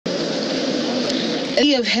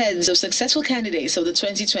sea of heads of successful candidates of the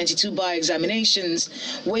 2022 bar examinations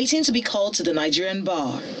waiting to be called to the Nigerian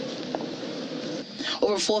bar.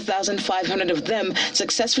 Over 4,500 of them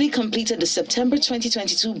successfully completed the September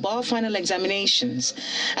 2022 bar final examinations,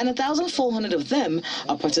 and 1,400 of them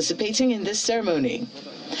are participating in this ceremony.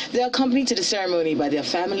 They are accompanied to the ceremony by their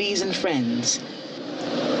families and friends.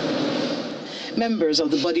 Members of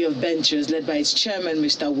the body of benchers, led by its chairman,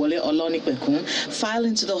 Mr. Olanipekun, file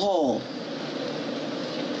into the hall.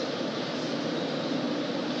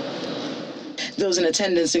 Those in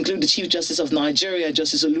attendance include the Chief Justice of Nigeria,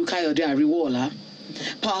 Justice Olukayode Ariwola,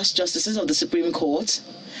 past justices of the Supreme Court,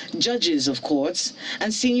 judges of courts,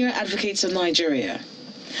 and senior advocates of Nigeria.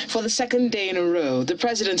 For the second day in a row, the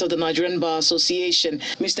president of the Nigerian Bar Association,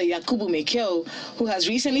 Mr. Yakubu Mekyo, who has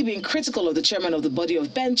recently been critical of the chairman of the body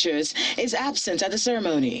of benchers, is absent at the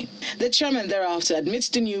ceremony. The chairman thereafter admits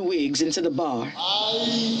the new wigs into the bar. I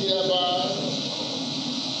hereby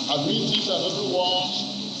admit each and every one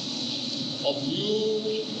of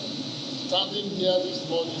you standing here this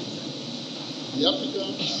morning, the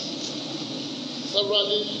applicants,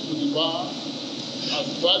 severally to the bar as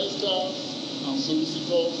barristers and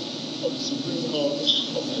solicitors of the Supreme Court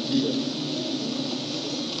of Nigeria.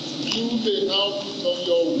 You may now put on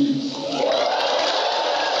your wigs.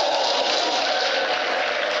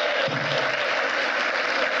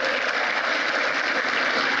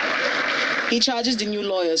 He charges the new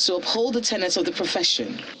lawyers to uphold the tenets of the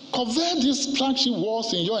profession. Convey these flagship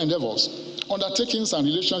words in your endeavors, undertakings, and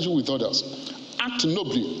relationship with others. Act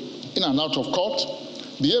nobly in and out of court.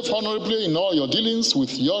 Behave honorably in all your dealings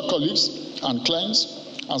with your colleagues and clients,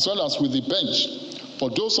 as well as with the bench. For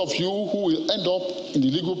those of you who will end up in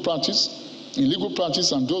the legal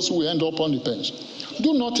practice and those who will end up on the bench,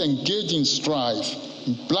 do not engage in strife,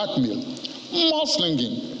 blackmail,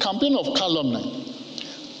 mudslinging, campaign of calumny,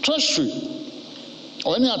 treachery,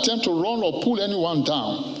 or any attempt to run or pull anyone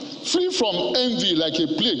down. Free from envy like a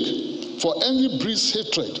plague, for envy breeds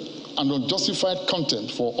hatred and unjustified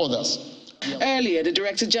contempt for others. Earlier, the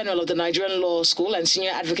Director General of the Nigerian Law School and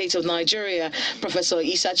Senior Advocate of Nigeria, Professor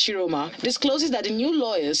Isa Chiroma, discloses that the new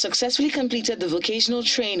lawyers successfully completed the vocational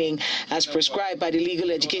training as prescribed by the Legal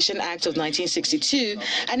Education Act of 1962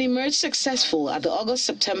 and emerged successful at the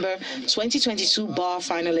August-September 2022 bar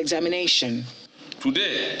final examination.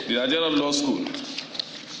 Today, the Nigerian Law School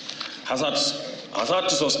has had to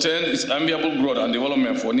sustain its amiable growth and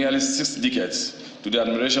development for nearly 6 decades, to the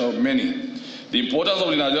admiration of many. The importance of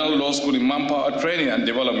the Nigerian Law School in manpower training and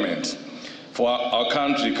development for our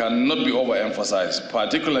country cannot be overemphasized,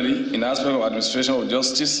 particularly in aspects of administration of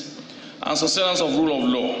justice and sustenance of rule of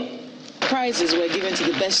law. Prizes were given to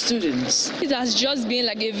the best students. It has just been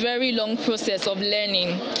like a very long process of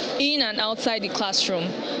learning in and outside the classroom.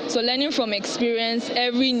 So learning from experience,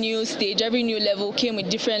 every new stage, every new level came with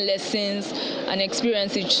different lessons and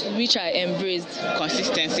experiences which I embraced.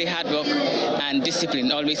 Consistency, hard work, and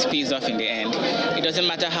discipline always pays off in the end. It doesn't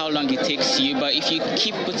matter how long it takes you, but if you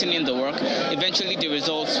keep putting in the work, eventually the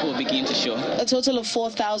results will begin to show. A total of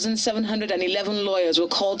 4,711 lawyers were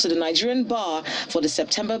called to the Nigerian bar for the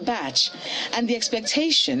September batch, and the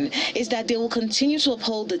expectation is that they will continue to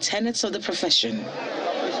uphold the tenets of the profession.